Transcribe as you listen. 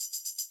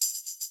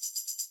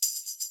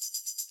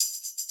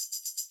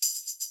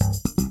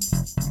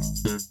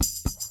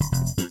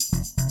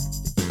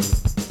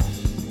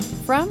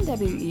From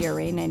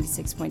WERA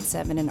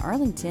 96.7 in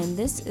Arlington,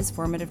 this is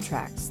Formative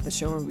Tracks, the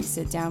show where we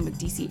sit down with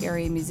DC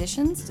area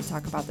musicians to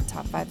talk about the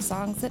top 5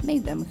 songs that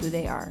made them who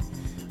they are.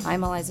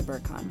 I'm Eliza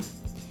Burkhan.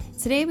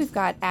 Today we've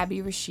got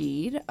Abby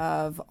Rasheed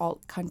of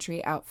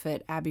alt-country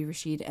outfit Abby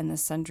Rasheed and the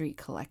Sundry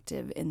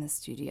collective in the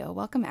studio.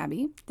 Welcome,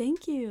 Abby.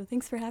 Thank you.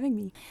 Thanks for having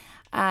me.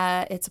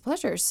 It's a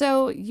pleasure.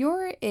 So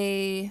you're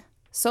a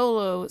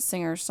solo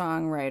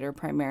singer-songwriter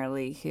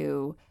primarily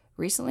who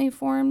recently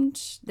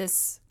formed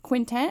this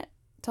quintet.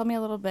 Tell me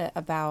a little bit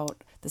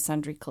about the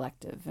Sundry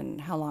collective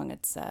and how long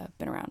it's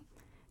been around.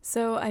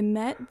 So I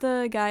met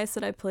the guys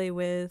that I play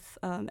with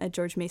at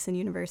George Mason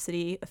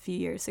University a few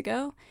years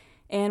ago,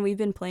 and we've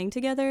been playing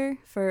together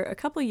for a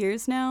couple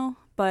years now,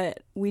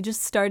 but we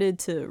just started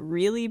to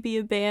really be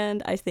a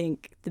band, I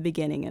think, the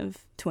beginning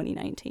of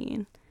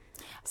 2019.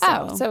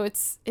 So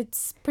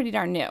it's pretty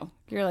darn new.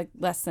 You're like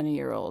less than a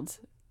year old.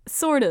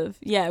 Sort of,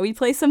 yeah. We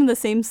play some of the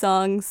same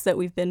songs that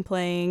we've been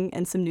playing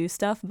and some new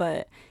stuff,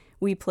 but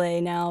we play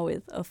now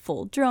with a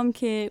full drum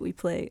kit. We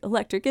play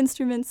electric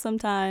instruments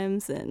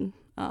sometimes, and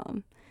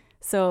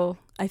so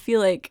I feel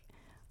like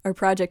our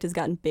project has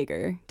gotten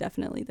bigger,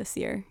 definitely this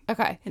year.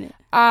 Okay.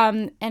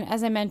 And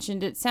as I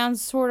mentioned, it sounds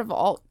sort of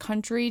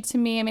alt-country to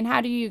me. I mean,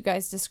 how do you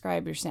guys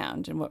describe your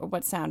sound, and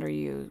what sound are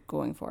you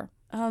going for?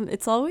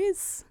 It's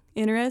always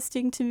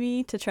interesting to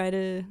me to try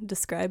to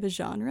describe a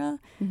genre.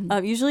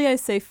 Mm-hmm. Usually I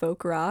say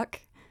folk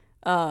rock,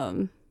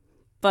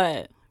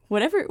 but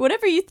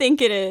whatever you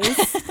think it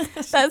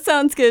is, that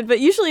sounds good. But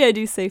usually I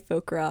do say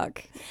folk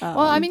rock. Well,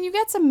 I mean, you've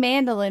got some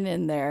mandolin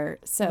in there,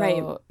 so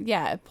right.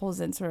 Yeah, it pulls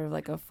in sort of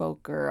like a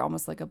folk or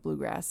almost like a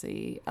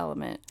bluegrassy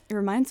element. It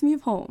reminds me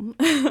of home.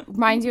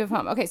 Reminds you of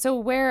home. Okay, so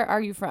where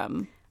are you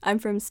from? I'm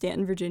from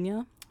Stanton,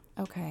 Virginia.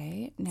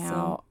 Okay,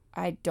 now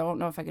I don't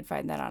know if I could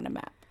find that on a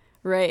map.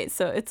 Right,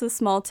 so it's a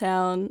small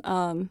town,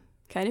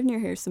 kind of near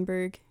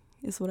Harrisonburg,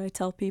 is what I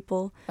tell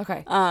people.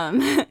 Okay.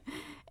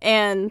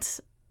 And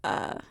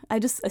I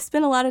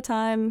spend a lot of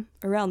time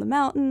around the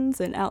mountains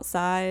and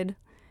outside,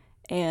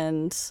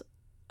 and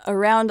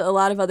around a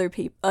lot of other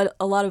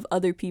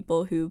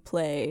people who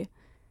play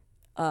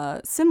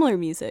similar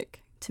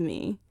music to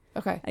me.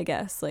 Okay. I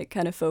guess, like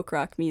kind of folk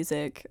rock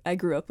music. I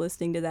grew up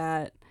listening to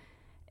that,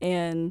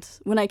 and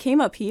when I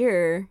came up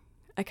here,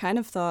 I kind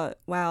of thought,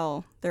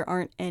 wow, there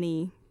aren't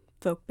any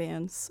folk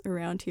bands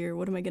around here.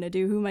 What am I going to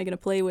do? Who am I going to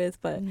play with?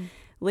 But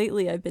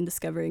lately I've been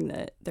discovering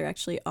that there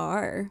actually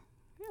are.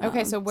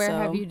 Okay, so where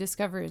have you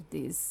discovered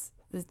these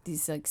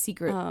like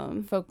secret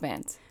folk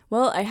bands?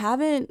 Well, I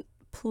haven't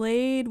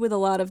played with a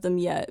lot of them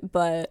yet,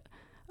 but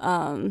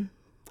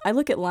I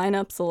look at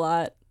lineups a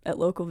lot at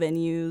local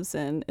venues,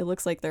 and it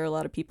looks like there are a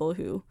lot of people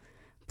who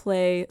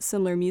play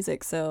similar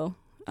music, so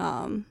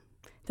there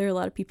are a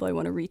lot of people I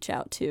want to reach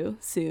out to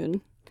soon.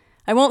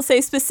 I won't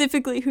say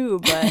specifically who,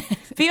 but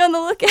be on the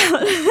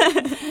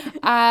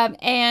lookout.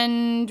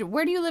 And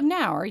where do you live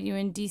now? Are you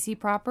in DC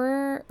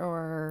proper,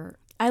 or?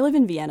 I live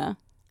in Vienna.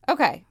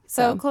 Okay,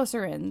 so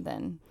closer in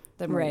than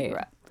where you grew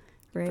up,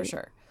 right? For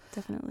sure,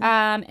 definitely.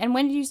 And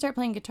when did you start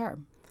playing guitar?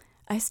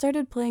 I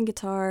started playing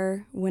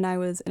guitar when I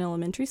was in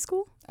elementary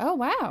school. Oh,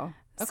 wow.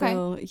 Okay.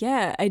 So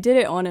yeah, I did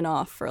it on and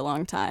off for a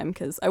long time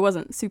because I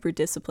wasn't super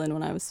disciplined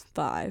when I was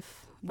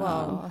 5.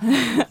 Well,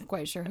 I'm not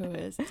quite sure who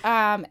is.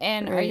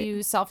 And right. Are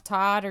you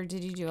self-taught, or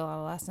did you do a lot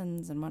of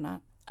lessons and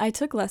whatnot? I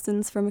took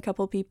lessons from a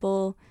couple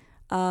people,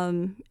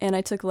 and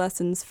I took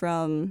lessons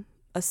from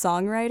a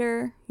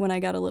songwriter when I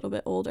got a little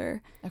bit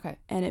older. Okay.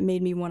 And it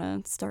made me want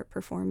to start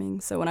performing.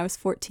 So when I was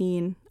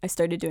 14, I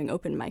started doing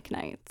open mic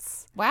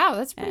nights. Wow,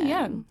 that's pretty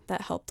young.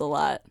 That helped a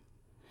lot.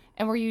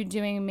 And were you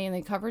doing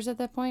mainly covers at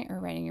that point, or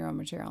writing your own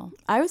material?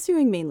 I was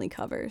doing mainly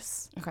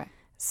covers. Okay.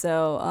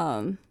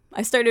 So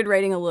I started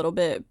writing a little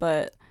bit,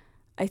 but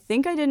I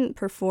think I didn't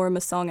perform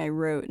a song I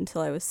wrote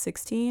until I was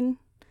 16.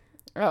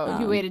 Oh,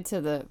 you waited to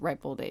the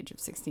ripe old age of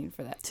 16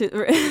 for that.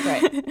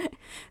 Right.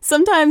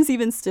 Sometimes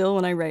even still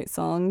when I write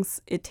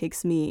songs, it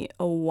takes me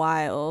a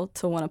while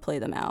to want to play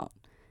them out.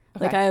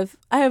 Okay. Like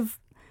I have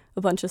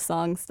a bunch of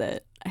songs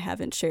that I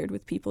haven't shared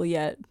with people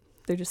yet.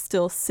 They're just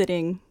still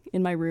sitting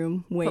in my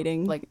room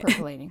waiting. Like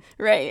percolating.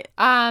 Right.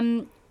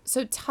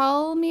 So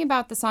tell me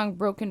about the song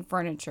Broken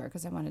Furniture,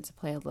 because I wanted to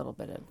play a little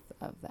bit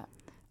of that.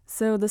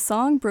 So the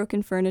song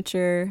Broken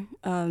Furniture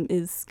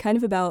is kind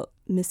of about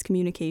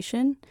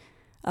miscommunication.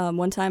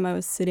 One time I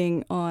was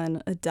sitting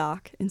on a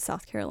dock in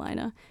South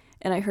Carolina,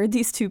 and I heard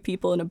these two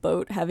people in a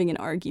boat having an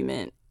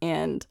argument,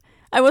 and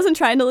I wasn't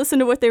trying to listen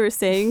to what they were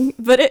saying,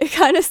 but it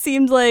kind of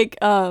seemed like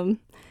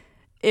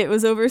it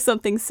was over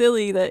something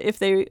silly that if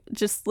they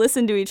just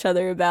listened to each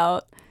other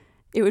about,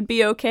 it would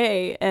be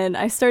okay. And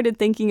I started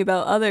thinking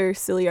about other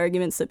silly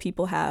arguments that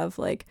people have,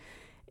 like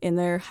in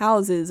their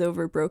houses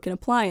over broken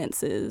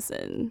appliances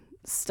and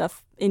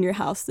stuff in your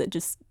house that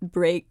just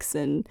breaks.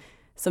 And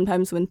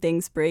sometimes when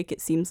things break, it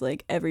seems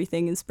like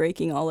everything is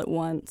breaking all at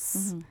once.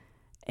 Mm-hmm.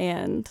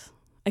 And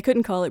I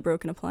couldn't call it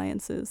broken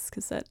appliances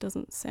because that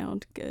doesn't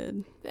sound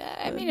good.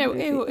 I mean, it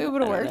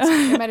would have worked.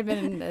 It might have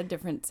been a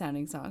different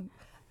sounding song.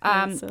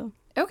 So.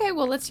 Okay,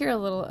 well, let's hear a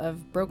little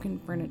of Broken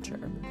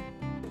Furniture.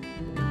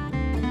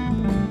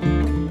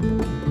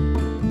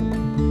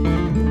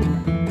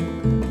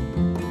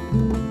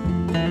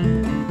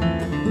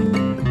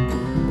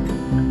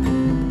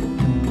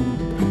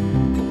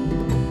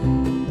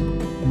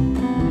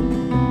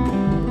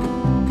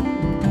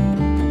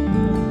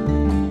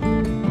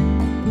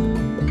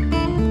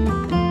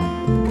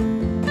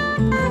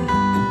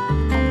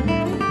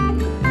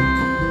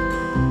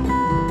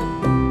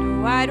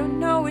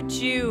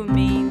 you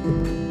mean.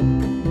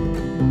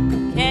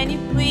 Can you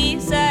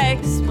please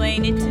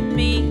explain it to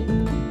me?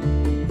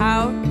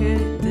 How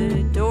could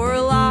the door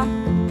lock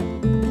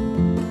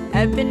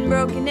have been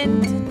broken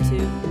into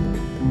two?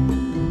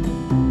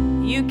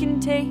 You can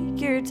take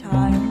your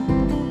time,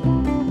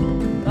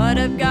 but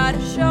I've got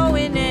a show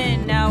in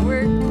an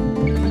hour.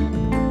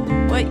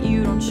 What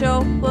you don't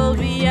show will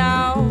be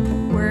our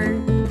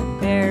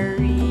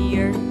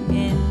barrier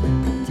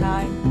in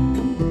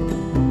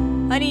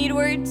time. I need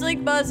words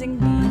like buzzing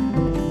bees.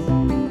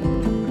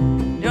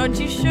 Don't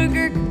you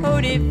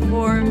sugarcoat it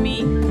for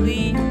me,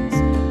 please.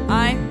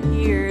 I'm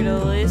here to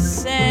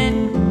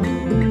listen,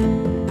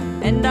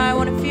 and I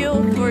want to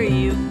feel for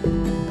you.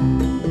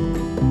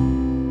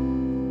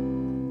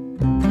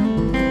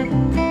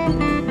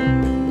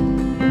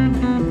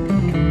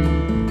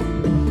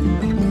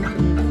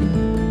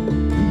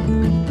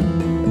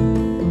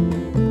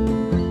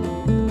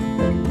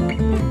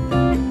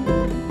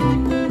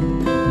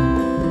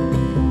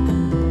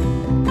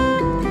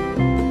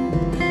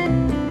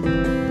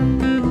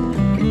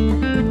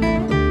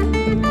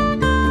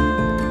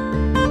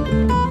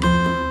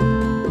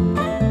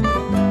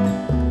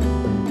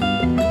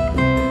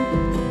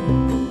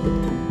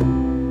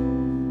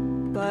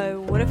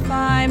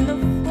 I'm the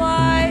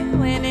fly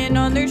landing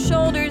on their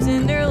shoulders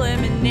in their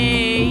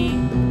lemonade.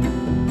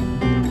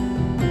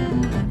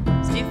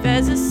 Stiff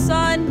as a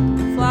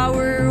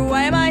sunflower,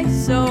 why am I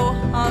so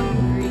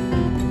hungry?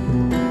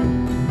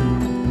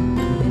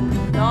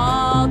 And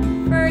all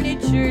the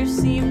furniture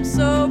seems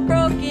so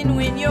broken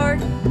when you're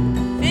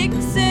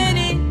fixing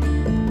it.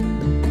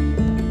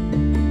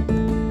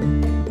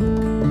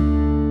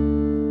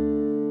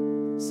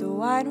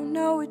 So I don't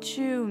know what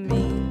you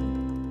mean.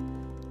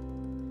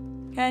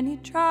 Can you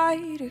try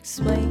to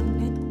explain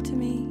it to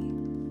me?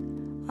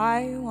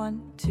 I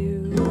want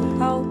to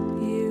help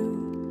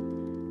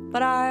you,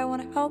 but I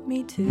want to help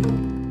me too.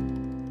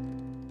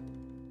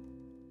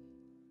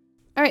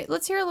 All right,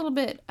 let's hear a little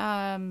bit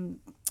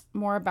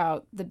more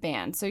about the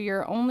band. So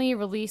your only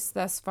release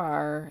thus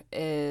far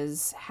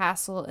is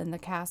Hassle in the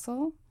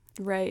Castle.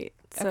 Right.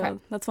 So Okay.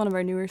 that's one of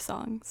our newer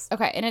songs.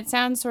 Okay, and it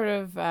sounds sort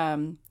of a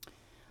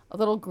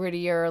little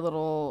grittier, a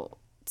little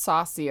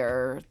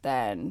saucier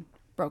than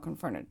Broken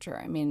Furniture.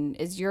 I mean,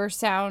 is your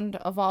sound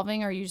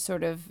evolving, or you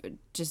sort of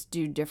just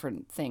do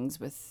different things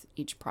with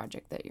each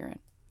project that you're in?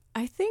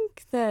 I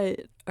think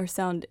that our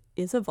sound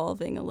is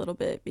evolving a little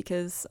bit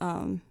because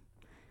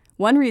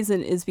one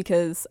reason is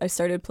because I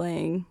started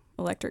playing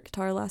electric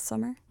guitar last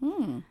summer.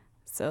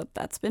 So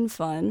that's been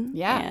fun.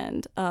 Yeah.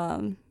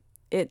 And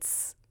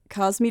it's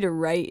caused me to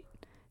write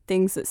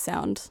things that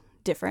sound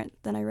different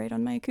than I write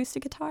on my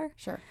acoustic guitar.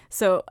 Sure.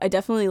 So I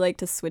definitely like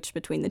to switch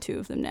between the two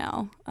of them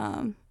now.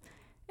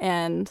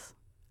 And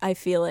I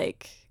feel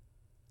like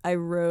I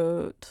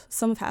wrote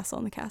some of Hassle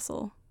in the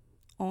Castle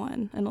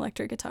on an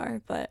electric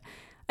guitar, but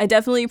I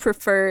definitely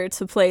prefer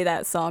to play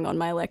that song on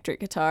my electric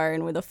guitar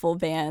and with a full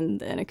band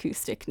than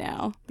acoustic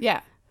now.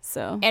 Yeah.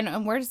 So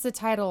And where does the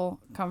title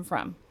come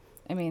from?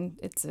 I mean,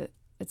 it's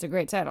a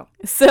great title.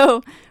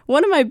 So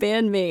one of my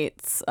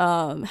bandmates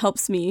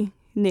helps me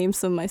name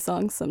some of my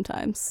songs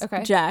sometimes.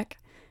 Okay. Jack,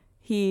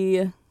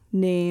 he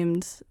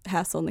named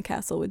Hassle in the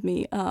Castle with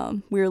me.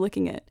 We were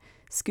looking at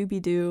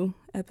Scooby-Doo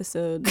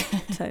episode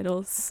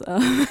titles.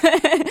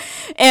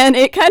 And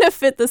it kind of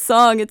fit the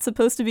song. It's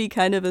supposed to be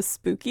kind of a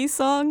spooky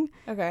song,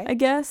 Okay. I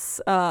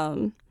guess.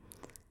 So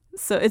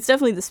it's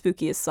definitely the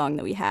spookiest song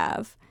that we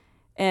have.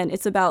 And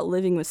it's about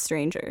living with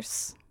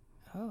strangers.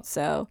 Oh.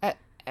 So At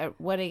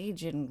what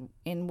age and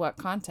in what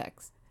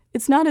context?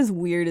 it's not as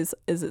weird as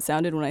it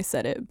sounded when I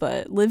said it,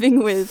 but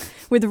living with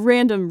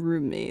random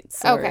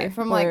roommates. Okay,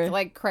 from or-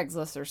 like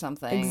Craigslist or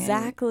something.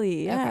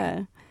 Exactly, yeah.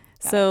 Okay.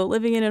 So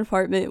living in an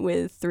apartment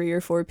with 3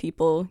 or 4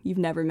 people you've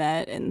never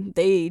met, and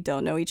they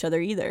don't know each other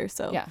either.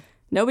 So Yeah.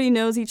 nobody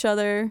knows each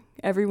other.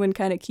 Everyone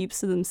kind of keeps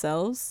to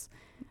themselves.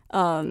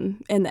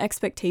 And the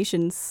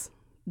expectations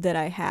that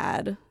I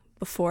had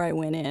before I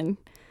went in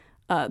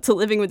to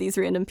living with these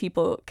random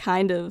people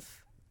kind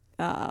of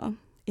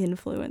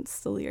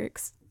influenced the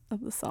lyrics of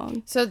the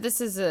song. So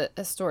this is a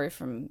story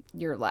from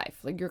your life.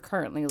 Like you're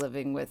currently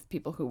living with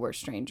people who were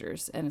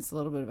strangers, and it's a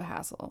little bit of a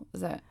hassle.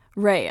 Is that?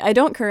 Right. I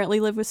don't currently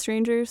live with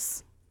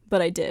strangers, but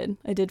I did.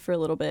 I did for a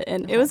little bit,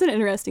 and it was an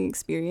interesting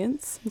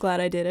experience. I'm glad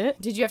I did it.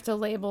 Did you have to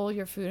label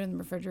your food in the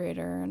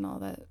refrigerator and all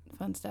that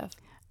fun stuff?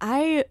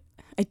 I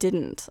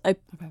didn't.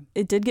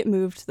 It did get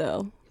moved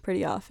though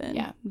pretty often.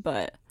 Yeah.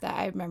 But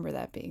I remember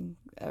that being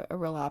a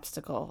real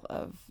obstacle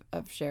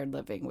of shared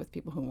living with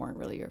people who weren't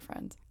really your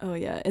friends. oh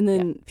yeah, and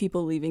then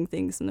people leaving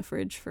things in the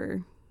fridge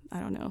for I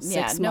don't know 6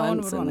 months. No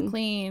one would want to and-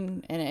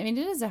 clean, and I mean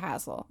it is a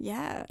hassle.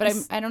 Yeah. But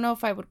I don't know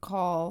if I would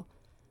call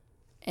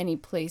any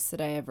place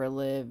that I ever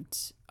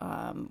lived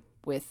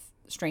with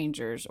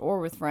strangers or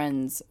with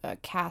friends a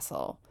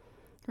castle.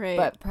 right.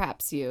 But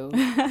perhaps you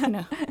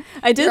know.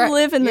 I did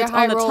live in you're on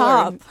high the roller.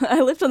 top.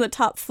 I lived on the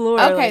top floor.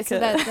 Okay, like so a-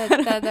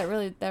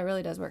 that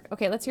really does work.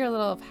 Okay, let's hear a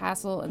little of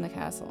Hassle in the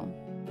Castle.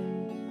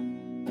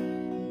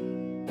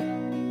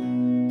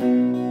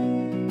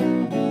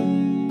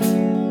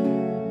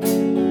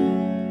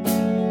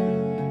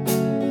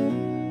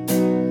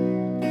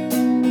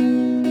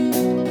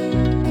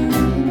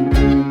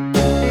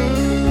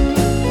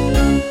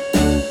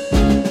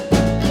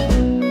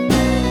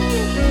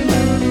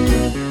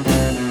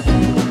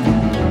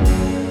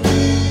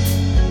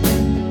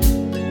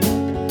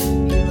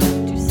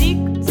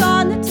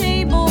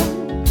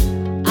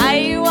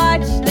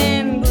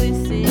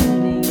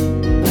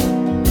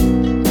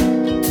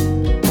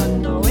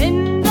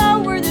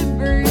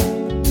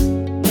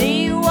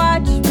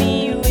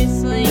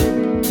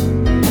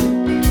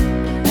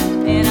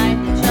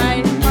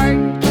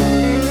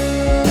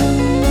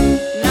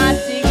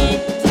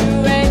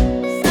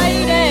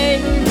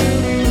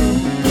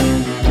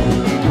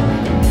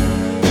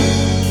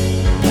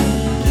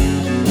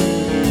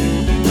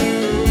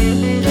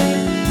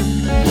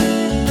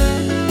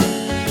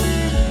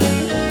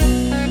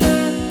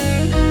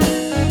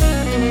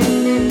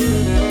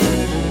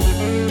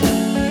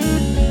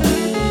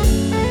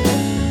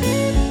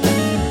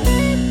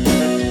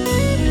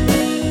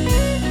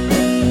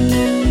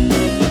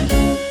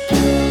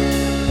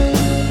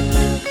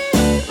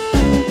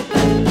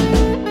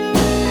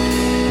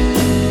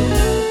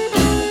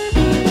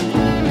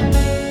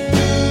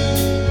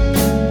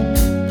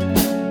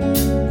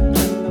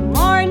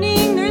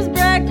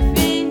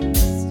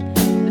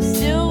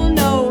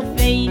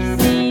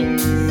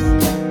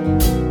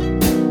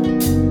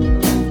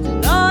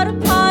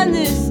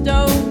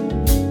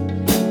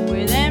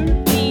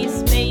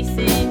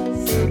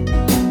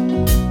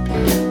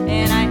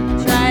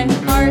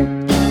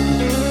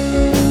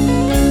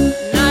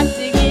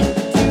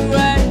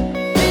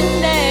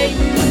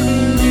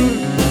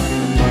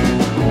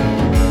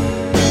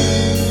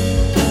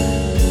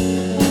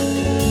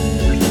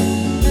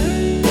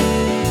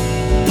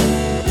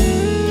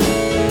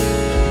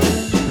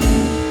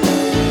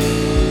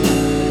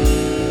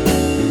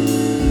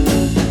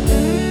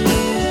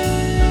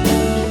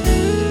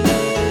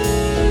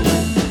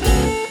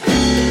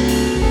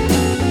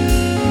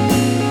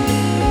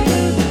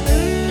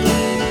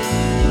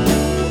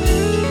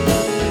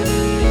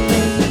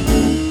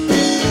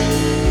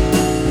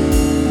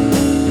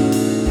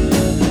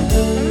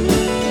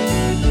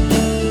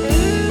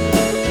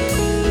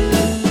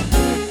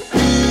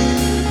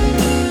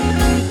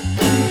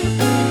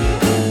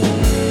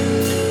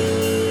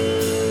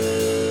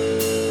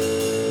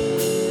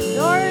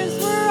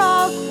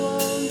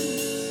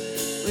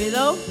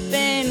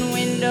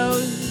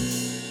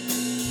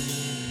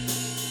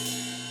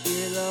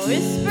 the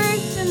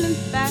whispers in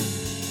the back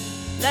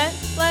that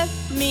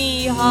left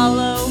me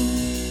hollow.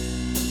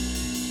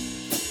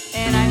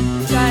 And I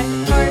tried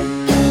hard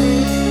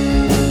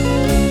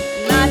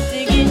not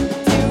to get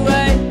too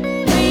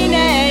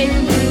reneged.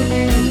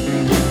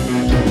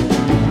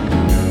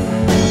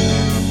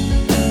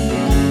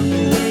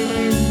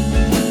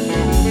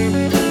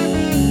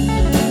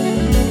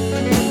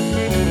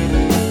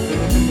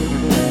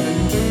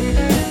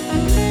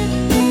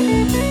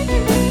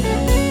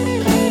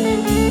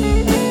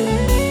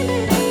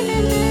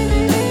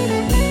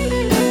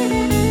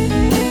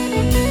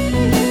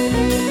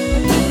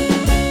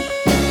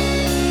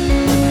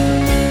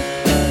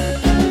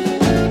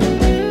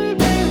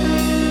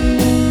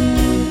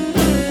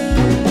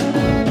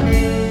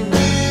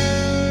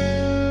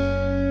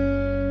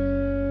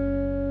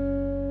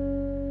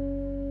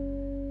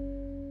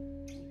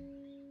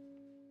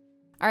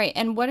 All right,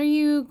 and what are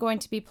you going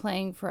to be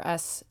playing for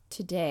us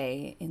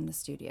today in the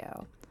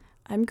studio?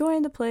 I'm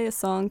going to play a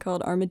song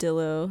called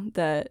Armadillo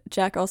that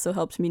Jack also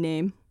helped me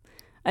name.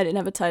 I didn't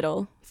have a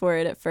title for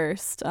it at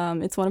first.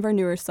 It's one of our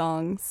newer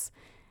songs,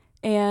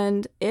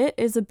 and it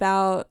is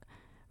about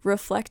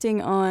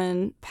reflecting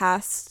on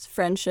past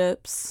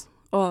friendships,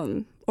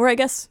 or I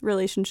guess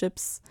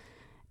relationships,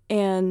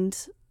 and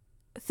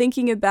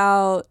thinking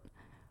about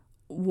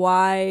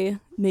why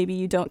maybe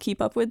you don't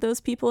keep up with those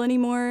people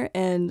anymore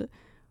and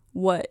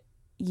what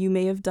you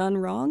may have done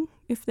wrong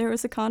if there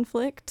was a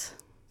conflict.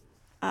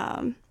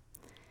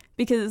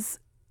 Because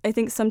I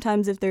think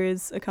sometimes if there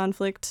is a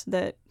conflict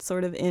that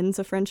sort of ends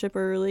a friendship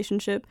or a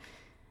relationship,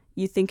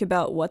 you think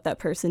about what that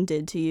person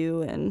did to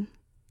you and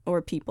or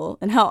people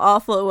and how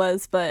awful it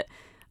was. But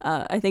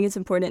I think it's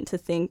important to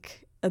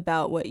think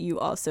about what you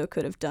also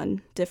could have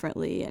done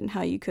differently and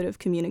how you could have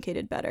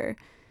communicated better.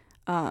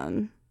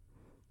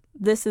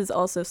 This is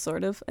also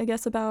sort of, I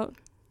guess, about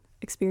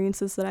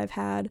experiences that I've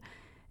had.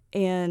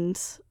 And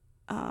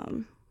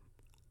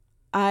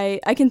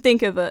I can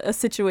think of a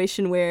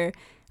situation where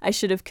I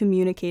should have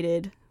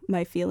communicated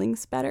my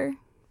feelings better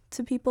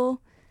to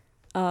people.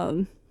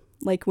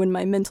 Like when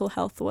my mental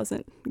health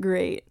wasn't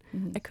great,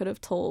 I could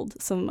have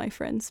told some of my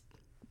friends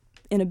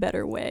in a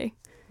better way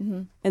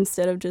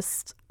instead of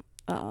just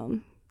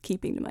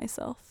keeping to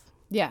myself.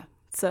 Yeah.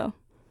 So,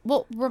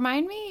 well,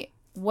 remind me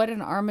what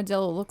an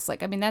armadillo looks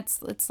like. I mean,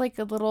 it's like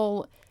a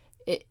little...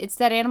 It's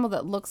that animal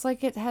that looks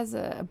like it has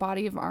a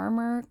body of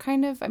armor,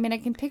 kind of. I mean, I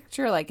can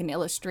picture like an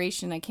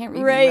illustration. I can't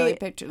really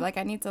picture. Like,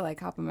 I need to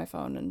like hop on my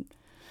phone and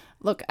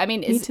look. I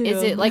mean, is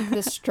it like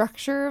the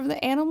structure of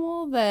the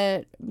animal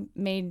that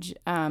made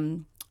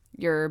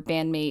your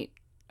bandmate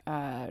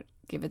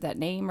give it that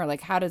name, or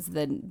like how does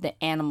the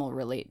animal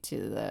relate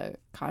to the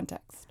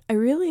context? I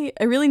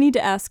really need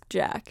to ask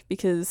Jack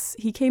because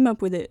he came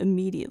up with it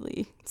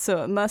immediately.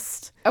 So it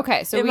must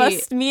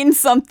must mean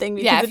something.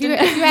 Yeah, if you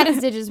had his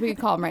digits, we could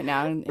call him right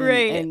now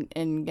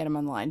and get him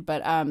on the line.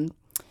 But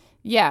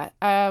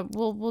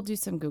we'll do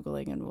some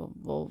Googling and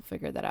we'll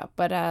figure that out.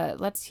 But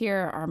let's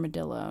hear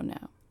Armadillo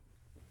now.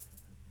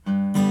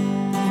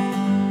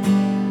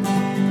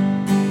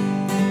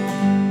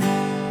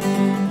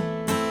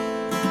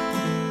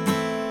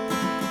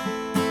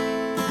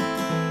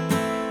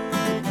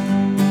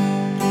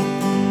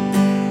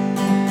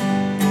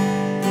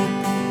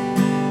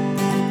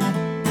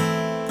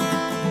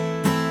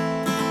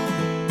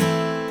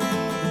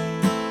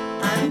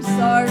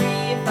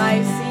 Sorry if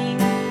I seem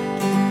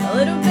a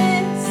little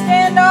bit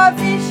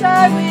standoffish.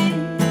 I was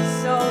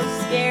so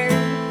scared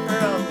for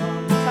a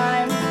long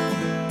time.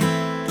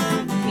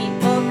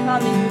 People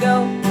come and go,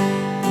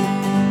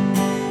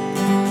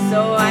 so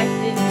I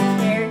didn't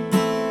care.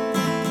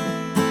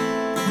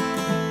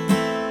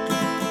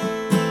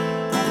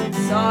 I'm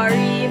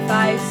sorry if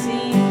I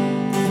seem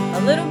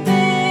a little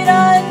bit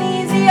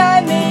uneasy.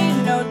 I made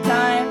no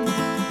time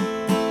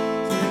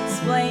to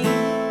explain.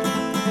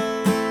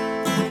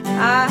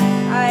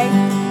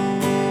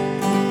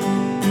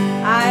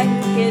 I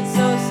get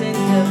so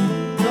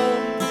sentimental,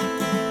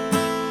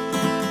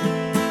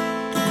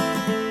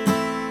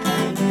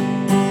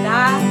 and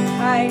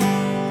I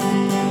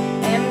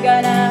am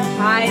gonna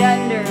hide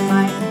under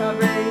my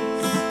covers.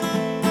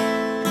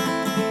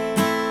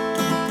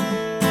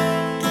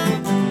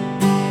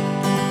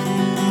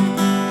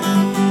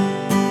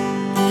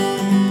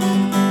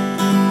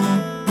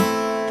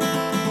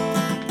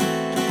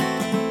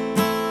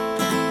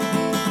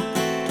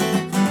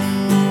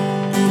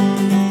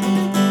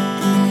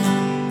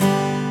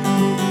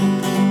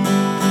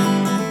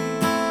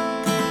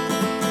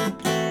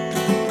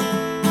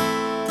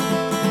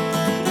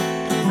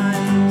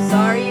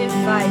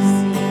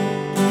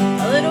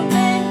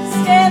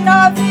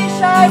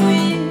 I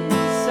was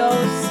so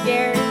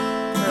scared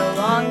for a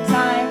long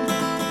time.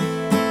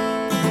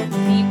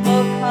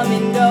 People come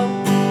and go,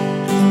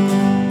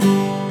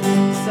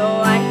 so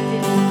I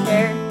didn't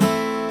care.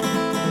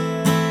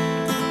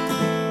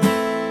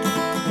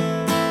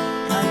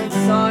 I'm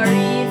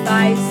sorry if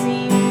I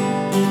seem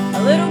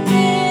a little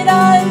bit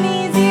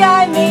uneasy.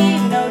 I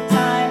made no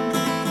time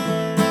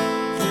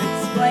to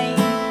explain.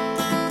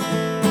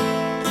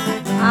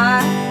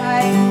 I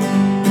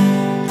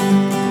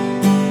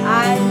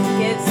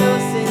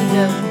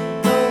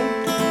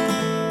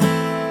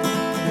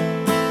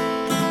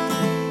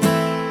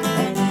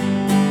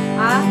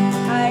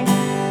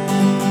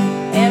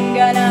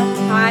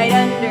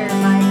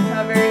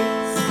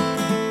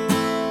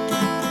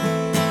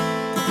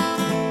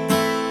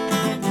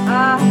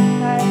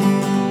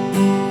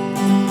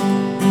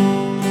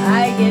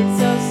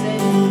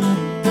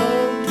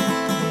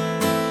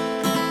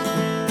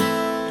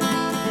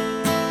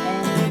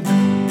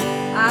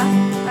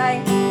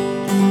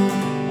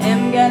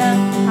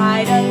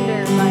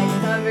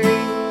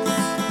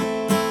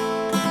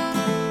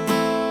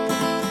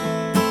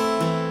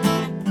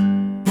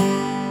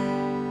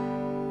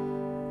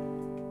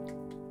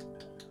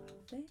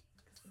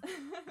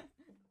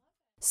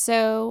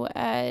So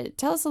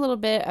tell us a little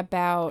bit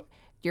about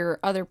your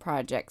other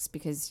projects,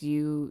 because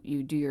you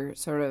do your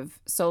sort of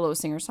solo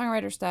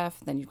singer-songwriter stuff,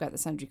 then you've got the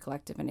Sundry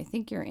Collective, and I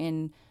think you're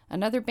in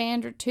another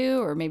band or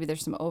two, or maybe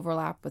there's some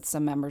overlap with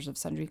some members of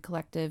Sundry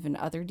Collective and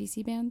other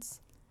DC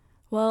bands.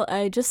 Well,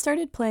 I just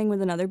started playing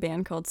with another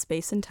band called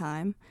Space and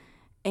Time,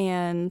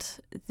 and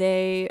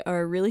they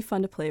are really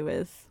fun to play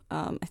with.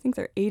 I think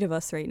there are 8 of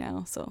us right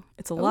now, so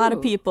it's a lot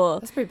of people.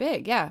 That's pretty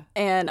big, yeah.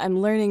 And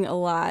I'm learning a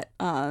lot.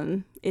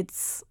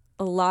 It's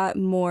a lot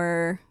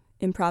more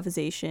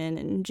improvisation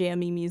and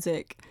jammy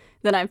music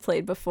than I've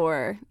played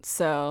before.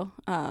 So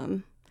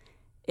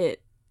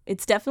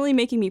it's definitely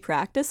making me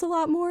practice a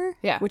lot more,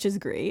 which is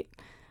great,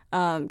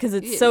 because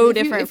it's so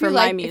different from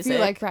my music. If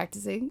you like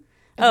practicing.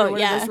 Oh,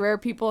 one of those rare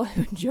people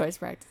who enjoys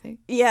practicing.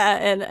 Yeah,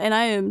 and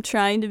I am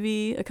trying to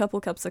be. A couple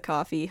cups of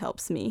coffee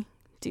helps me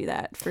do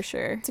that for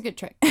sure. It's a good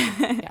trick.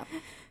 Yeah.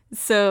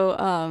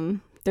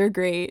 So they're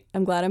great.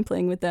 I'm glad I'm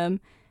playing with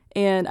them.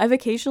 And I've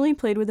occasionally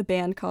played with a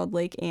band called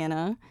Lake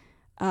Anna.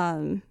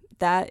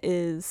 That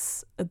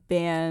is a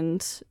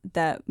band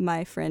that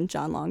my friend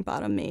John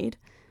Longbottom made.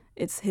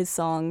 It's his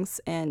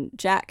songs, and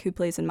Jack, who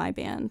plays in my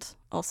band,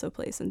 also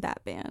plays in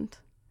that band.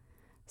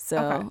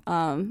 So,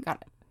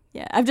 got it.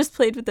 Yeah, I've just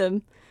played with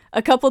them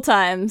a couple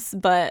times,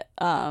 but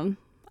I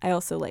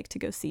also like to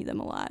go see them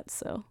a lot.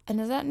 So.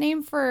 And is that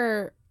named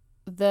for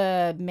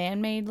the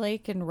man-made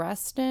lake in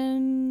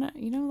Reston?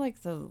 You know,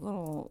 like the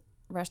little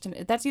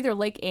Reston. That's either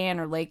Lake Anne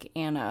or Lake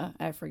Anna.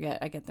 I forget.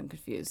 I get them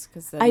confused.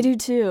 I do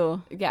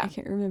too. Yeah. I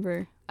can't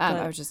remember.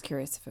 I was just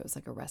curious if it was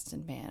like a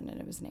Reston band and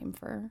it was named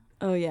for.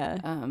 Oh, yeah.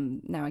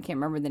 Now I can't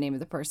remember the name of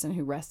the person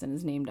who Reston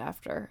is named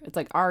after. It's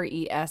like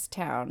R-E-S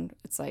town.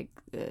 It's like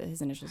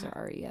his initials are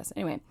R-E-S.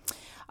 Anyway,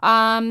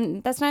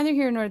 that's neither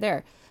here nor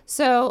there.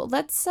 So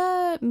let's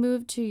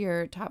move to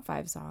your top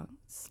 5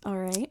 songs. All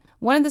right.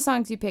 One of the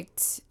songs you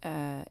picked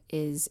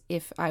is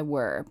If I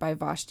Were by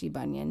Vashti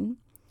Bunyan,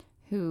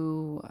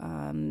 who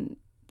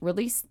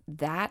released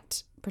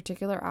that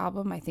particular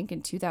album, I think,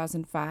 in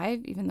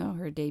 2005, even though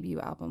her debut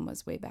album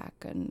was way back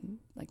in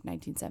like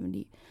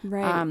 1970.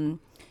 Right.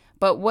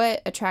 But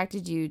what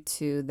attracted you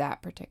to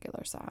that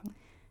particular song?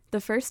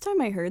 The first time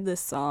I heard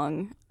this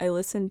song, I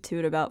listened to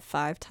it about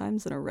 5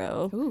 times in a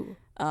row.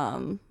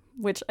 Ooh.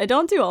 Which I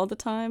don't do all the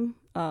time.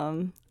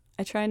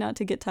 I try not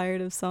to get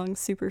tired of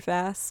songs super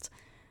fast.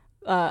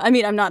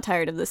 I'm not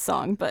tired of this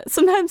song, but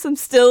sometimes I'm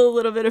still a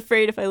little bit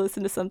afraid if I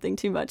listen to something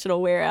too much,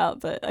 it'll wear out.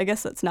 But I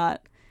guess that's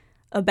not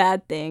a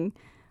bad thing.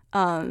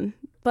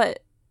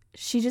 But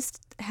she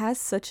just has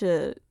such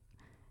a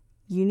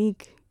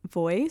unique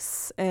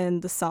voice,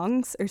 and the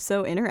songs are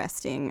so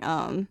interesting.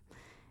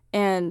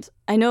 And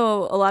I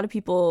know a lot of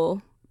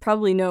people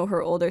probably know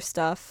her older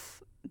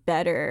stuff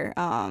better.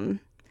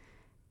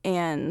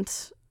 And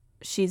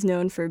she's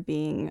known for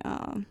being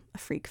a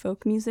freak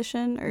folk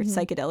musician or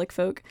psychedelic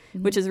folk,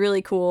 which is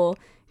really cool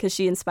because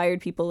she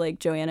inspired people like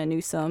Joanna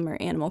Newsom or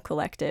Animal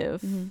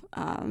Collective.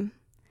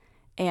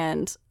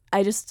 And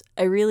I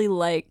really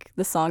like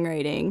the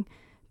songwriting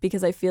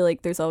because I feel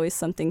like there's always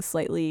something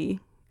slightly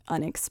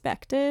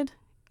unexpected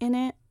in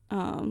it.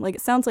 Like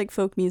it sounds like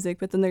folk music,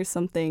 but then there's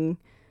something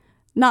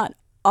not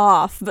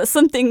off, but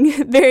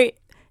something very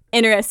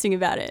interesting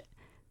about it.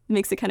 It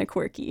makes it kind of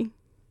quirky.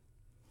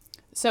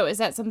 So is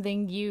that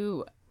something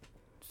you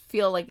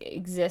feel like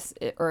exists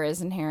or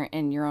is inherent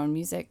in your own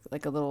music,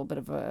 like a little bit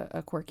of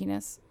a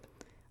quirkiness?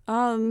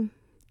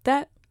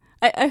 That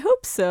I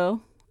hope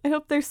so. I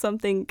hope there's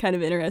something kind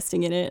of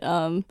interesting in it.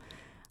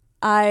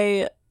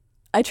 I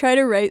try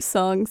to write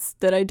songs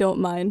that I don't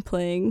mind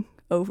playing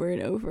over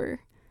and over.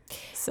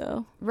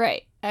 So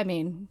right. I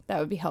mean, that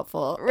would be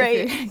helpful right.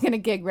 if you're going to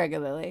gig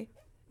regularly.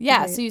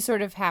 Yeah, right. So you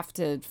sort of have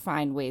to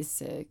find ways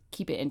to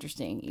keep it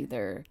interesting,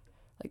 either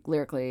like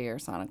lyrically or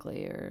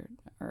sonically or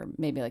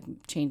maybe like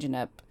changing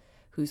up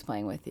who's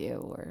playing with you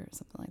or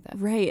something like that.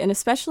 Right. And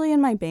especially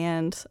in my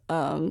band,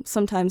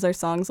 sometimes our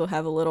songs will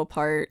have a little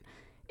part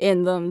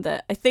in them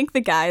that I think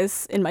the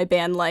guys in my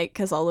band like,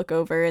 because I'll look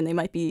over and they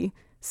might be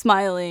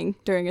smiling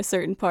during a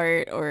certain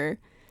part, or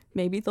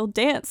maybe they'll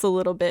dance a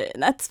little bit,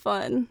 and that's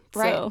fun.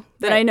 Right. So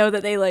then I know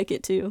that they like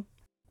it too.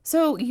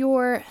 So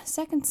your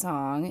second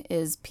song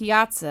is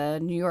Piazza,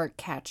 New York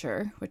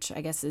Catcher, which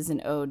I guess is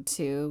an ode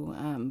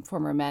to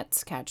former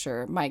Mets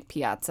catcher Mike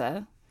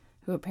Piazza,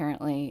 who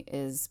apparently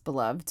is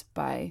beloved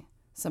by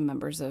some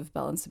members of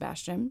Belle and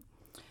Sebastian.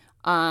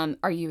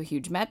 Are you a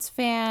huge Mets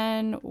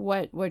fan?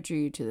 What drew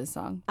you to this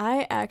song?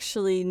 I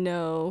actually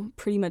know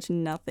pretty much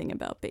nothing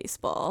about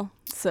baseball,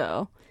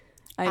 so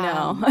I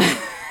know.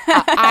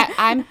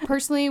 I'm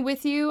personally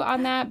with you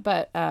on that,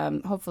 but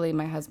hopefully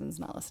my husband's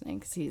not listening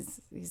because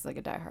he's like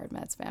a diehard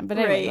Mets fan. But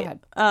anyway, go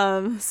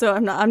ahead. So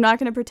I'm not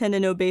going to pretend to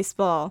know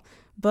baseball,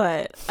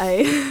 but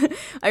I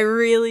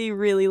really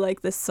really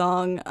like this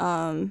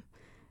song.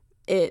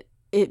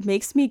 It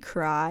makes me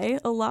cry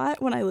a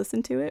lot when I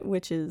listen to it,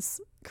 which is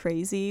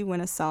crazy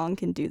when a song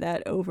can do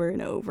that over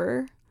and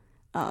over.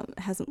 It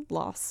hasn't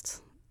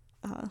lost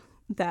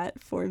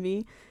that for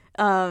me.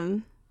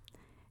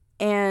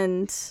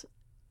 And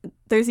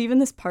there's even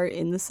this part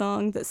in the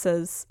song that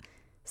says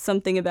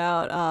something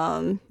about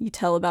you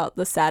tell about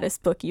the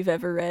saddest book you've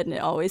ever read and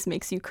it always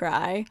makes you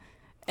cry.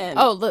 And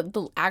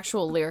the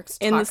actual lyrics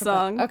in the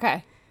song.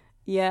 Okay.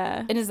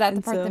 Yeah. And is that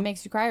the part that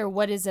makes you cry, or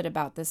what is it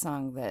about the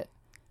song that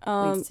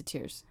leads to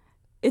tears?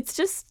 It's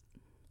just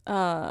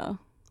how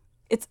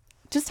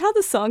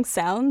the song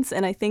sounds,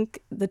 and I think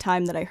the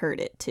time that I heard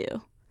it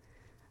too.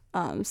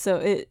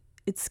 So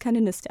it's kind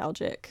of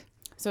nostalgic.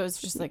 So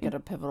it's just like at a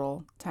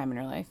pivotal time in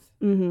your life.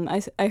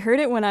 Mm-hmm. I heard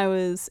it when I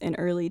was an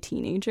early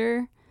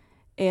teenager,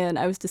 and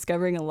I was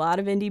discovering a lot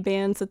of indie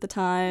bands at the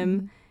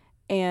time.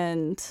 Mm-hmm.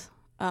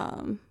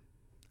 And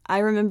I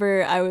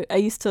remember I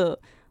used to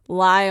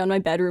lie on my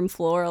bedroom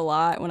floor a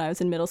lot when I was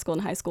in middle school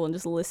and high school and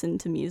just listen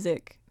to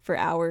music for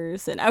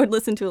hours. And I would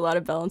listen to a lot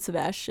of Belle and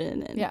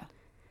Sebastian. And yeah.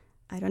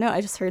 I don't know.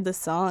 I just heard this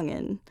song,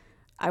 and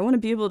I want to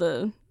be able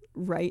to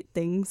write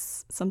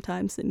things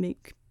sometimes that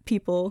make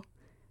people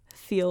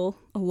feel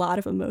a lot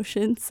of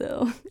emotion.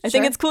 So I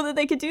think it's cool that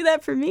they could do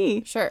that for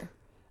me. Sure.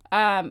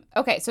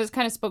 Okay, so it's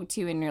kind of spoke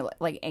to you in your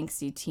like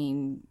angsty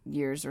teen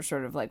years, or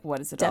sort of like, what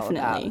is it all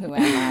about? Who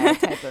am I?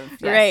 Type of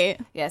yes. Right.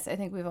 Yes, I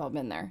think we've all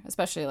been there,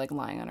 especially like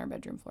lying on our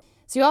bedroom floor.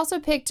 So you also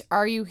picked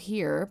 "Are You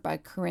Here" by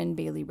Corinne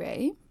Bailey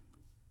Rae,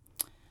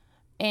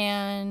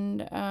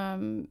 and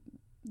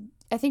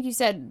I think you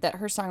said that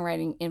her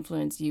songwriting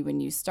influenced you when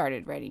you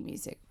started writing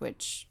music,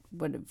 which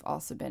would have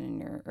also been in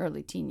your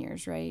early teen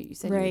years, right? You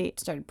said you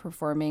started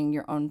performing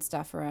your own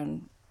stuff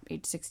around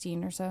age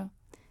 16 or so.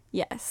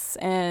 Yes,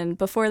 and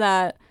before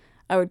that,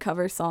 I would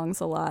cover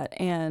songs a lot,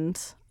 and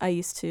I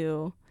used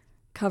to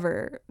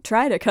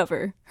try to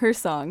cover her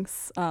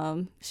songs.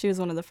 She was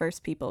one of the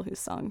first people whose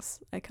songs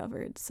I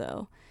covered,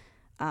 so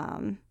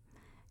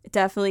it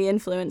definitely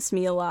influenced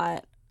me a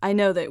lot. I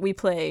know that we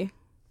play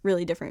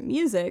really different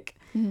music,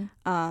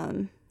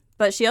 mm-hmm.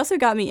 But she also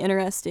got me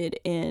interested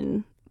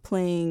in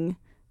playing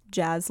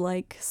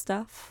jazz-like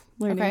stuff,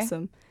 learning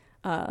some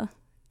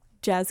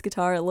jazz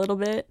guitar a little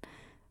bit.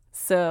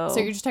 So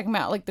you're just talking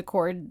about like the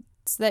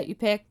chords that you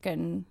pick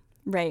and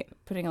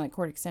putting like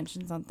chord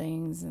extensions on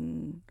things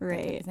and that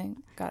type of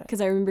thing. Got it.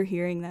 Because I remember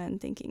hearing that and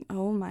thinking,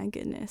 oh my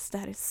goodness,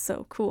 that is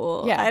so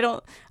cool. Yeah. I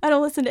don't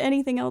listen to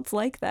anything else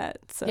like that.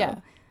 So yeah.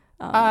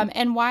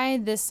 And why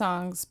this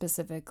song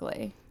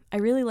specifically? I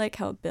really like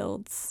how it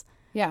builds.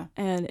 Yeah.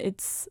 And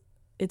it's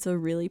a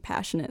really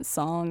passionate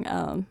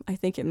song. I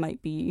think it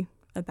might be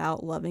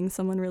about loving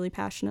someone really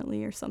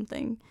passionately or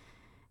something.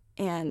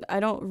 And I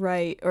don't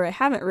write, or I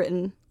haven't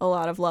written a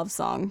lot of love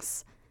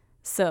songs,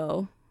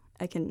 so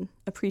I can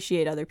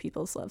appreciate other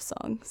people's love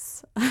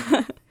songs.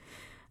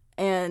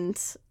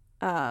 And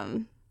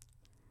I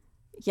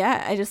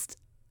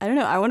don't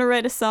know, I want to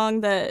write a song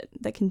that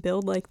can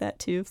build like that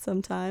too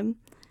sometime.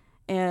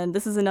 And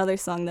this is another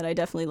song that I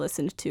definitely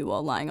listened to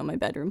while lying on my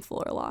bedroom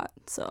floor a lot.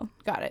 So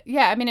got it.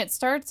 Yeah, I mean, it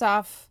starts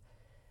off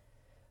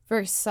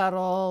very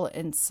subtle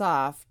and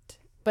soft,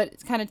 but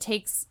it kind of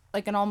takes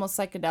like an almost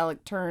psychedelic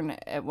turn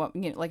at what,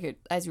 you know, like it,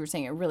 as you were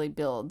saying, it really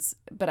builds.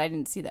 But I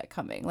didn't see that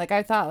coming. Like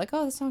I thought, like,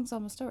 oh, the song's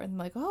almost over, and I'm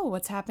like, oh,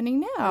 what's happening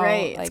now?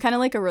 Right. Like, it's kind of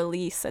like a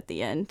release at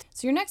the end.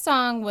 So your next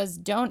song was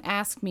 "Don't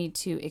Ask Me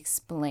to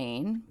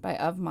Explain" by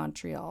Of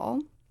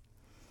Montreal.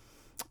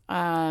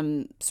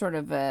 Sort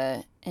of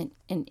an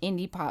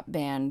indie pop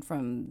band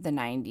from the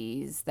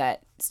 90s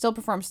that still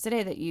performs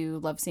today that you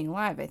love seeing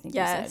live, I think.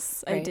 Yes, you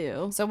said, right? I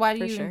do. So why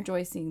do you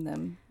enjoy seeing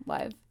them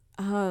live?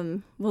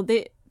 Well,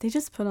 they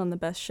just put on the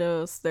best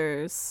shows.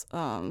 There's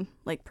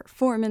like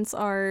performance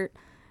art.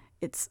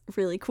 It's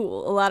really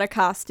cool. A lot of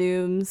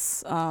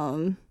costumes.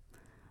 A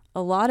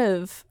lot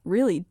of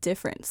really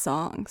different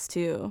songs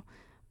too.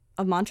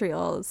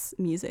 Montreal's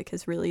music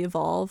has really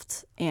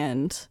evolved,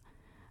 and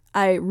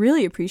I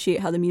really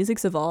appreciate how the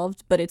music's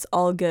evolved, but it's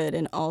all good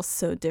and all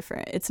so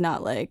different. It's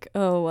not like,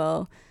 oh,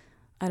 well,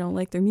 I don't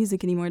like their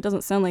music anymore. It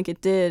doesn't sound like it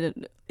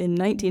did in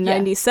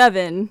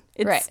 1997.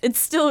 Yeah. It's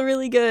still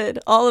really good,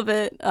 all of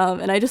it.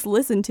 And I just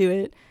listen to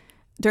it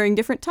during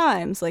different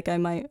times. Like I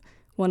might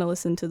want to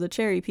listen to the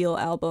Cherry Peel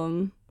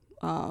album,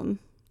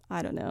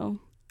 I don't know,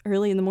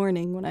 early in the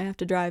morning when I have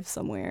to drive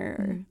somewhere,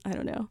 or I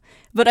don't know.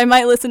 But I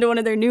might listen to one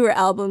of their newer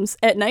albums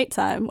at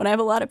nighttime when I have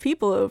a lot of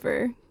people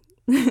over.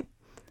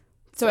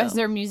 So has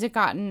their music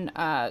gotten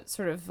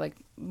sort of like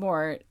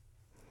more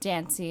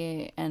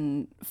dancey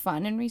and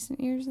fun in recent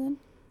years then?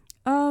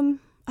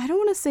 I don't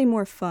want to say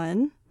more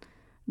fun,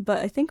 but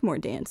I think more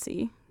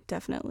dancey,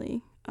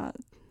 definitely.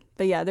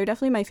 But yeah, they're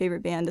definitely my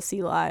favorite band to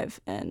see live,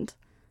 and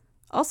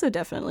also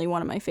definitely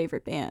one of my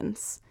favorite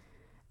bands.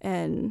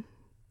 And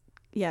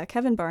yeah,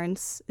 Kevin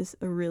Barnes is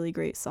a really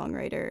great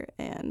songwriter,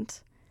 and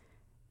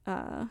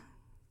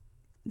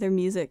their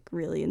music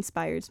really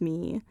inspires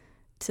me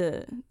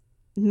to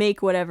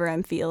make whatever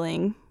I'm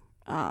feeling,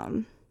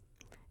 and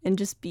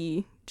just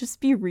be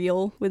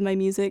real with my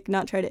music,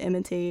 not try to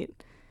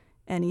imitate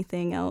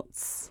anything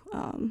else.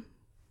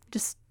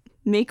 Just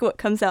make what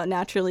comes out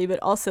naturally, but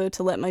also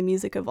to let my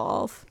music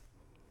evolve.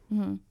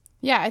 Mm-hmm.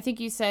 Yeah, I think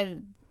you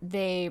said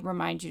they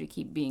remind you to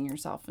keep being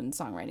yourself in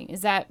songwriting.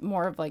 Is that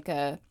more of like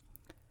a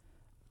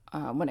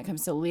when it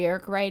comes to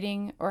lyric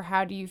writing, or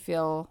how do you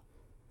feel,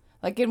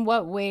 like in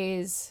what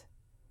ways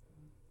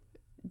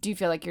do you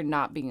feel like you're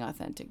not being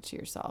authentic to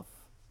yourself?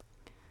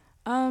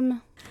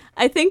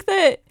 I think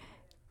that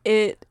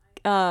it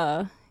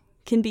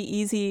can be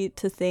easy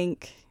to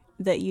think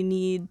that you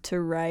need to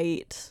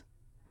write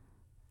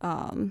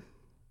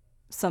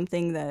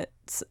something that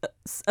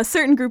a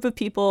certain group of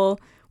people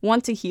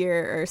want to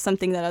hear, or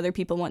something that other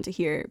people want to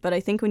hear. But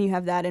I think when you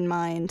have that in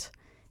mind,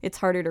 it's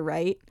harder to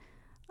write.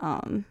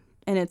 And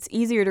it's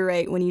easier to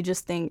write when you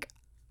just think,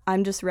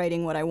 I'm just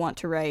writing what I want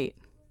to write.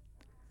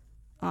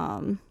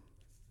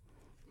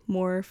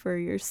 More for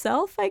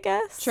yourself, I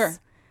guess. Sure.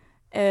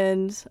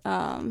 And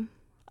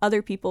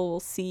other people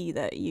will see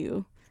that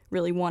you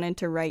really wanted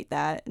to write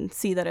that and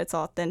see that it's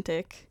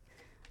authentic.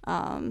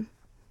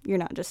 You're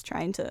not just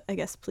trying to, I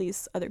guess,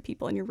 please other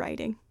people in your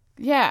writing.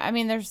 Yeah, I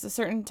mean, there's a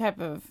certain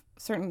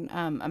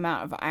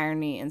amount of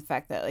irony in the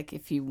fact that, like,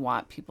 if you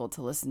want people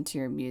to listen to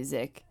your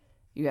music,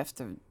 you have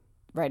to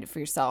write it for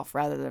yourself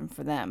rather than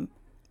for them.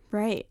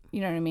 Right.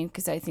 You know what I mean?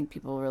 Because I think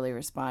people really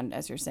respond,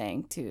 as you're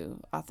saying,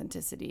 to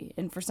authenticity.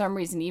 And for some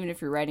reason, even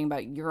if you're writing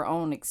about your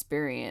own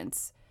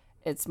experience,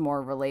 it's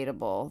more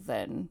relatable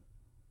than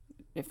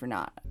if you're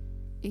not.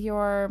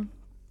 Your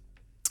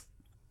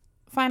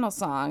final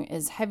song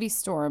is Heavy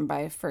Storm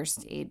by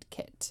First Aid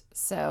Kit.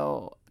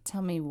 So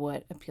tell me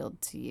what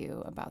appealed to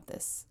you about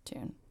this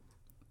tune.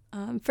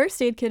 First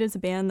Aid Kit is a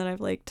band that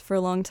I've liked for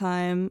a long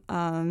time.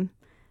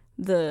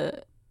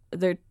 They're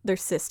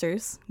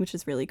sisters, which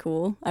is really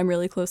cool. I'm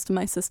really close to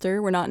my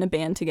sister. We're not in a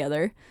band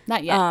together.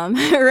 Not yet.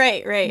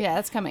 Right. Yeah,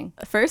 that's coming.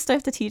 First, I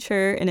have to teach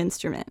her an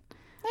instrument.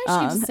 She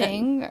can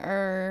sing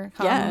or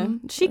hum. Yeah,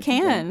 she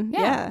can.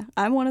 Yeah. Yeah.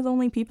 I'm one of the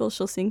only people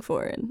she'll sing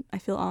for, and I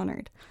feel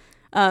honored.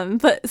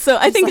 But so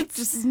I think it's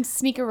just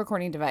sneak a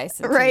recording device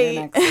into right.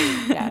 your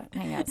next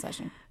hangout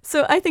session.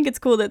 So I think it's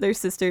cool that they're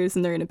sisters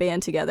and they're in a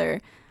band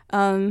together.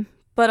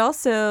 But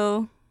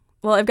also,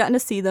 well, I've gotten to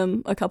see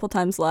them a couple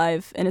times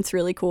live, and it's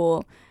really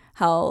cool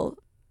how,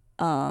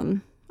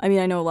 I mean,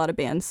 I know a lot of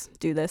bands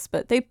do this,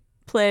 but they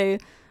play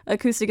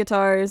acoustic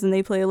guitars and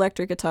they play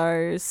electric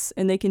guitars,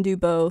 and they can do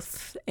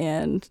both,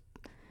 and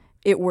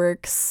it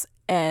works.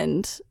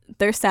 And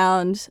their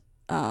sound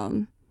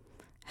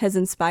has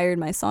inspired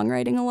my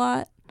songwriting a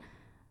lot.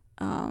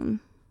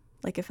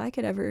 Like, if I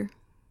could ever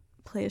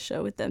play a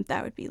show with them,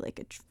 that would be like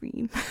a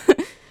dream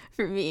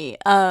for me.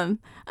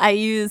 I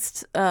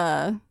used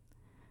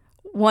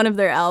one of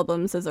their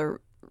albums as a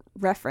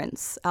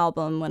reference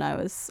album when I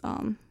was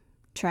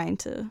trying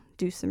to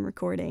do some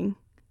recording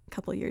a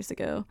couple years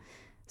ago.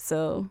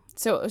 So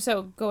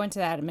go into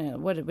that a minute.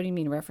 What do you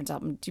mean reference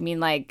album? Do you mean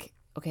like,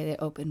 okay, they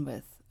open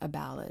with a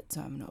ballad,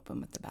 so I'm gonna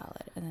open with the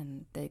ballad, and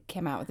then they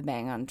came out with a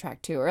bang on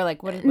track 2, or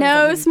like what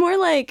no, it's more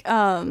like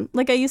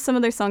I used some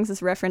of their songs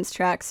as reference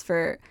tracks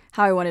for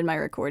how I wanted my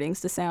recordings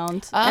to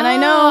sound. Oh, and I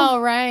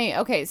know, right,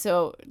 okay,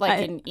 so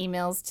like in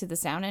emails to the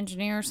sound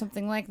engineer or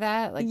something like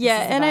that. Like,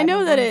 yeah, and I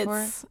know that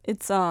it's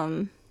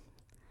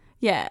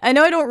yeah, I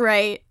know I don't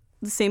write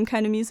the same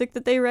kind of music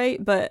that they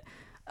write, but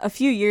a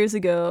few years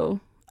ago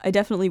I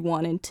definitely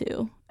wanted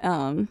to,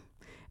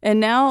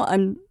 and now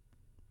I'm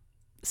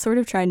sort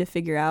of trying to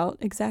figure out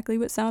exactly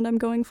what sound I'm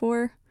going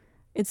for.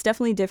 It's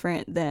definitely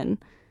different than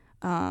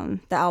the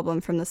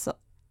album from this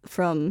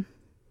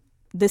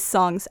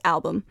song's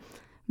album,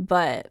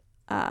 but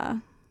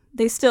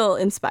they still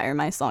inspire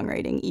my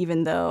songwriting,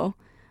 even though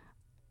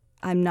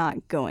I'm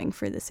not going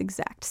for this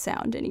exact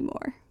sound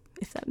anymore,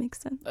 if that makes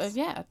sense.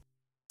 Yeah.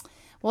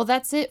 Well,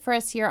 that's it for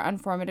us here on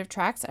Formative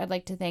Tracks. I'd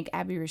like to thank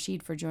Abby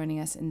Rasheed for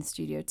joining us in the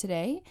studio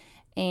today.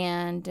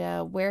 And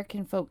where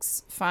can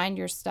folks find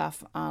your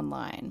stuff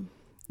online?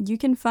 You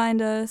can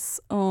find us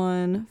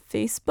on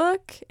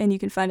Facebook, and you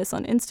can find us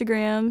on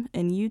Instagram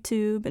and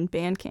YouTube and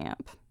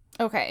Bandcamp.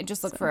 Okay,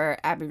 just look for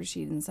Abby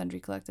Rasheed and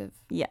Sundry Collective.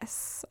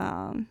 Yes.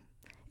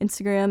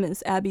 Instagram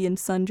is Abby and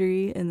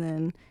Sundry, and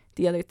then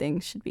the other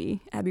thing should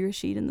be Abby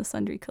Rasheed and the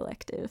Sundry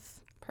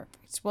Collective.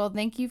 Perfect. Well,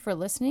 thank you for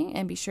listening,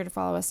 and be sure to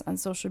follow us on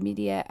social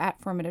media at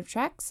Formative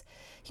Tracks.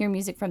 Hear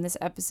music from this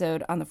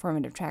episode on the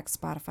Formative Tracks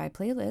Spotify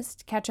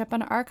playlist. Catch up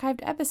on archived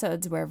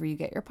episodes wherever you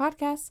get your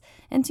podcasts,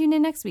 and tune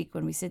in next week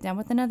when we sit down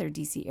with another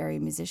DC area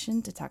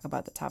musician to talk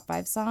about the top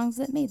 5 songs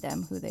that made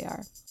them who they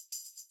are.